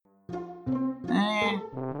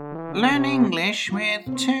Learn English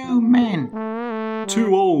with two men.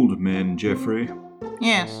 Two old men, Geoffrey.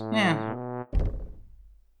 Yes.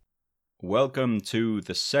 Welcome to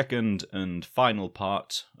the second and final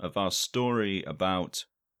part of our story about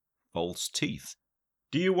false teeth.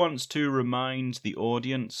 Do you want to remind the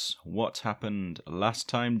audience what happened last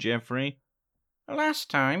time, Geoffrey? Last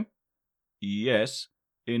time? Yes,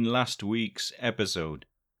 in last week's episode.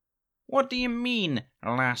 What do you mean,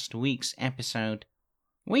 last week's episode?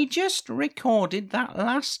 We just recorded that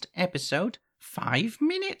last episode 5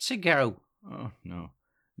 minutes ago. Oh, no.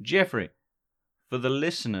 Geoffrey, for the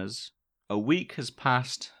listeners, a week has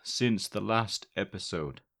passed since the last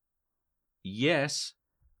episode. Yes,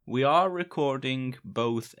 we are recording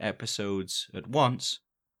both episodes at once,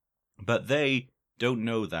 but they don't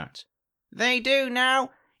know that. They do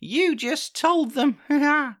now. You just told them.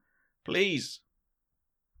 Please,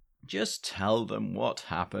 just tell them what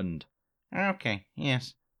happened. Okay,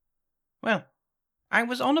 yes. Well, I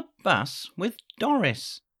was on a bus with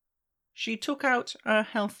Doris. She took out her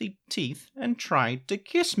healthy teeth and tried to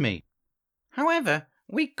kiss me. However,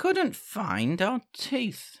 we couldn't find our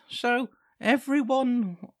teeth, so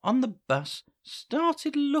everyone on the bus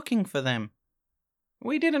started looking for them.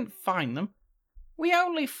 We didn't find them. We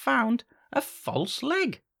only found a false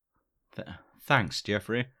leg. Thanks,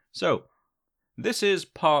 Geoffrey. So, this is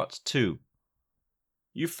part 2.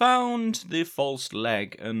 You found the false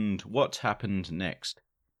leg, and what happened next?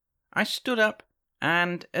 I stood up,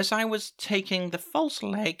 and as I was taking the false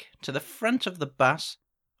leg to the front of the bus,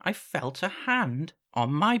 I felt a hand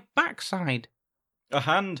on my backside. A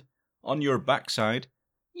hand on your backside?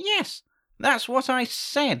 Yes, that's what I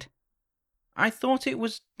said. I thought it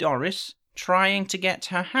was Doris trying to get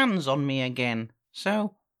her hands on me again,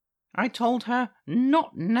 so I told her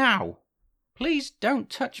not now. Please don't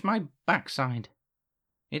touch my backside.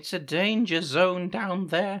 It's a danger zone down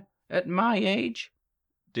there at my age.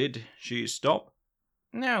 Did she stop?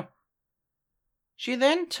 No. She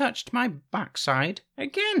then touched my backside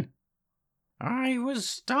again. I was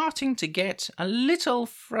starting to get a little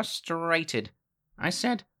frustrated. I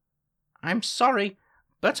said, "I'm sorry,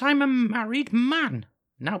 but I'm a married man.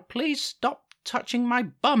 Now please stop touching my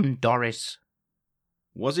bum, Doris."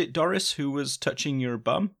 Was it Doris who was touching your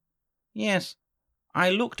bum? Yes.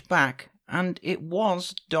 I looked back, and it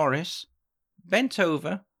was Doris, bent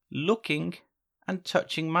over, looking and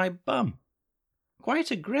touching my bum.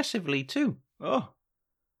 Quite aggressively, too. Oh.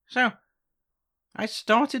 So, I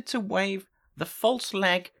started to wave the false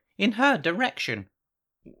leg in her direction.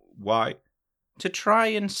 Why? To try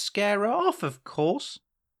and scare her off, of course.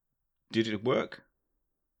 Did it work?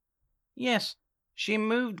 Yes, she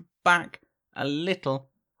moved back a little,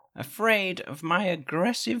 afraid of my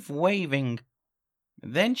aggressive waving.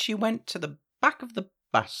 Then she went to the back of the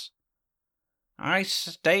bus. I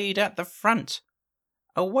stayed at the front,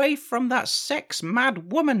 away from that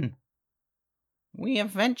sex-mad woman. We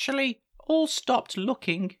eventually all stopped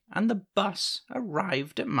looking, and the bus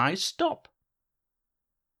arrived at my stop.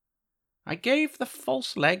 I gave the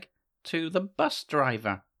false leg to the bus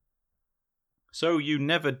driver. So you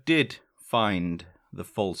never did find the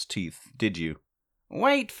false teeth, did you?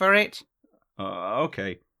 Wait for it.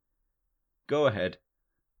 Okay. Go ahead.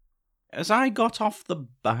 As I got off the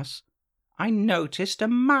bus, I noticed a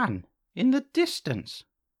man in the distance.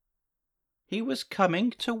 He was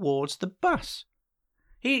coming towards the bus.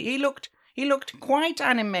 He looked quite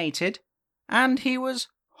animated, and he was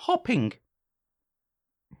hopping.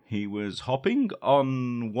 He was hopping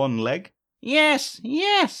on one leg? Yes.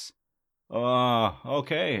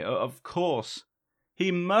 Okay, of course.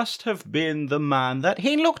 He must have been the man that...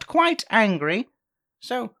 He looked quite angry,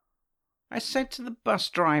 so I said to the bus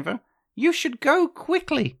driver, "You should go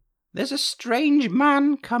quickly. There's a strange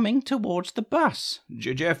man coming towards the bus."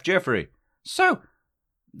 Geoffrey. So,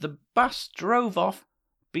 the bus drove off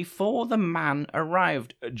before the man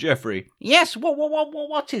arrived. Geoffrey. Yes,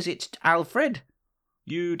 what is it, Alfred?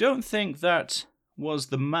 You don't think that was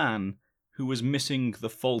the man who was missing the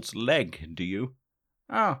false leg, do you?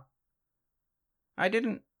 Oh, I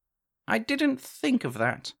didn't think of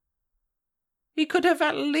that. He could have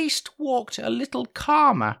at least walked a little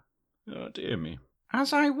calmer. Oh, dear me.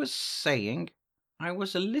 As I was saying, I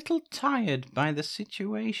was a little tired by the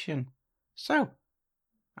situation, so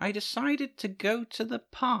I decided to go to the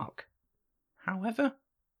park. However,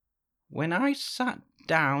 when I sat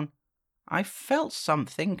down, I felt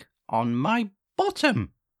something on my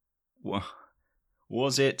bottom.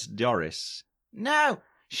 Was it Doris? No,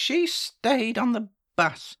 she stayed on the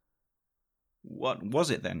bus. What was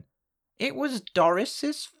it then? It was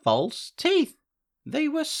Doris's false teeth. They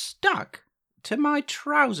were stuck to my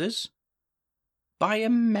trousers. buy a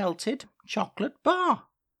melted chocolate bar.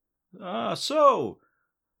 Ah, so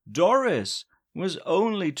Doris was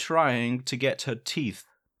only trying to get her teeth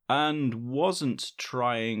and wasn't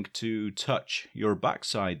trying to touch your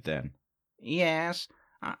backside then? Yes,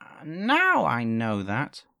 now I know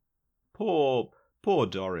that. Poor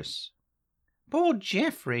Doris. Poor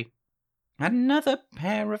Geoffrey. Another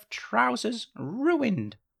pair of trousers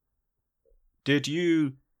ruined. Did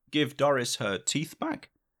you give Doris her teeth back?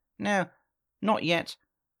 No, not yet.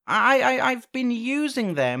 I've been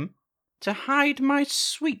using them to hide my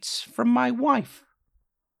sweets from my wife.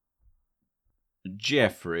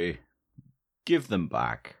 Geoffrey, give them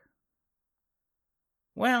back.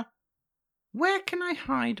 Well, where can I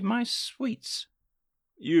hide my sweets?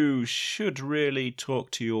 You should really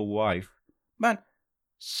talk to your wife. But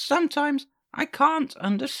sometimes I can't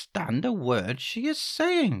understand a word she is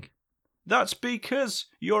saying. That's because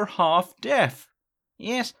you're half deaf.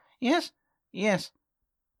 Yes.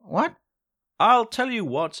 What? I'll tell you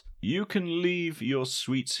what, you can leave your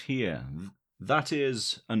sweets here. That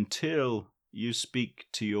is, until you speak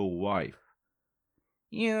to your wife.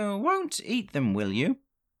 You won't eat them, will you?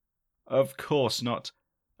 Of course not.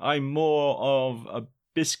 I'm more of a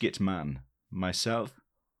biscuit man myself.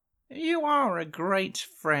 You are a great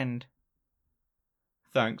friend.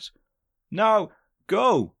 Thanks. Now,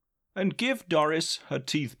 go and give Doris her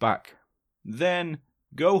teeth back. Then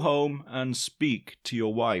go home and speak to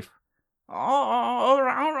your wife. All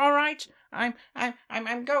right.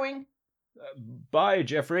 I'm going. Bye,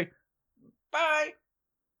 Geoffrey. Bye.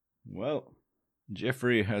 Well,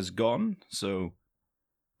 Geoffrey has gone, so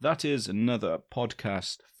that is another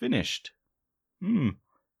podcast finished.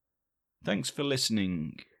 Thanks for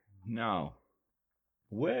listening. Now,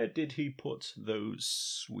 where did he put those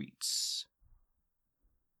sweets?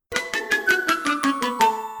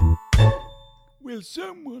 Will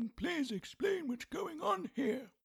someone please explain what's going on here?